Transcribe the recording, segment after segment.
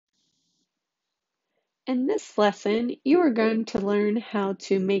In this lesson, you are going to learn how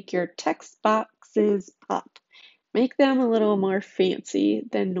to make your text boxes pop. Make them a little more fancy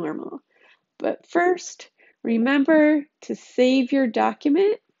than normal. But first, remember to save your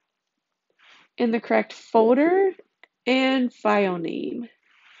document in the correct folder and file name.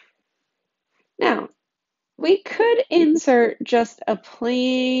 Now, we could insert just a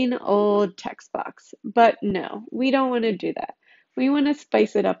plain old text box, but no, we don't want to do that. We want to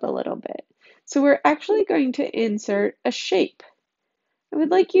spice it up a little bit. So we're actually going to insert a shape. I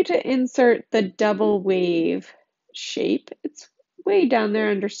would like you to insert the double wave shape. It's way down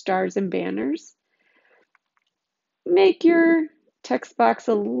there under stars and banners. Make your text box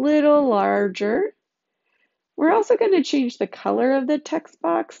a little larger. We're also going to change the color of the text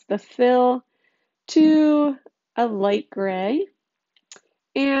box, the fill, to a light gray,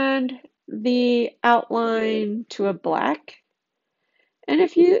 and the outline to a black. And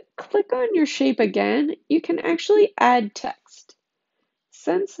if you click on your shape again, you can actually add text.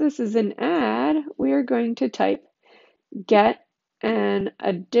 Since this is an ad, we are going to type get an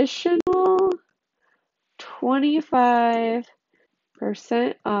additional 25%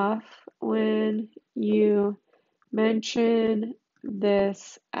 off when you mention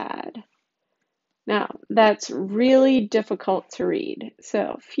this ad. Now, that's really difficult to read.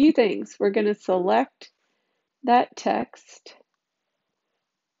 So, a few things. We're going to select that text.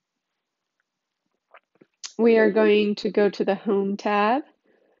 We are going to go to the Home tab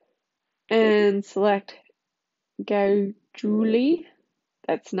and select Gadugi.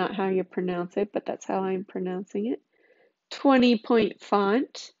 That's not how you pronounce it, but that's how I'm pronouncing it. 20-point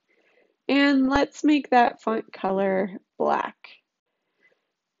font. And let's make that font color black.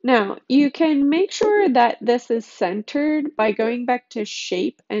 Now, you can make sure that this is centered by going back to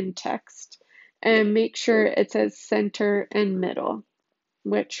Shape and Text and make sure it says Center and Middle,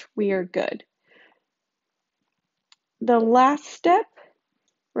 which we are good. The last step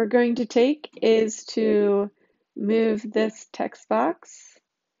we're going to take is to move this text box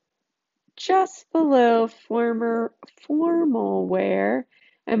just below Formalwear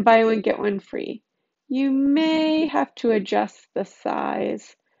and buy one, get one free. You may have to adjust the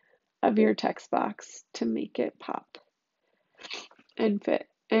size of your text box to make it pop and fit.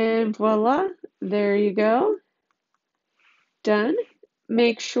 And voila, there you go. Done.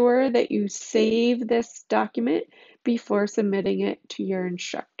 Make sure that you save this document before submitting it to your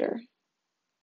instructor.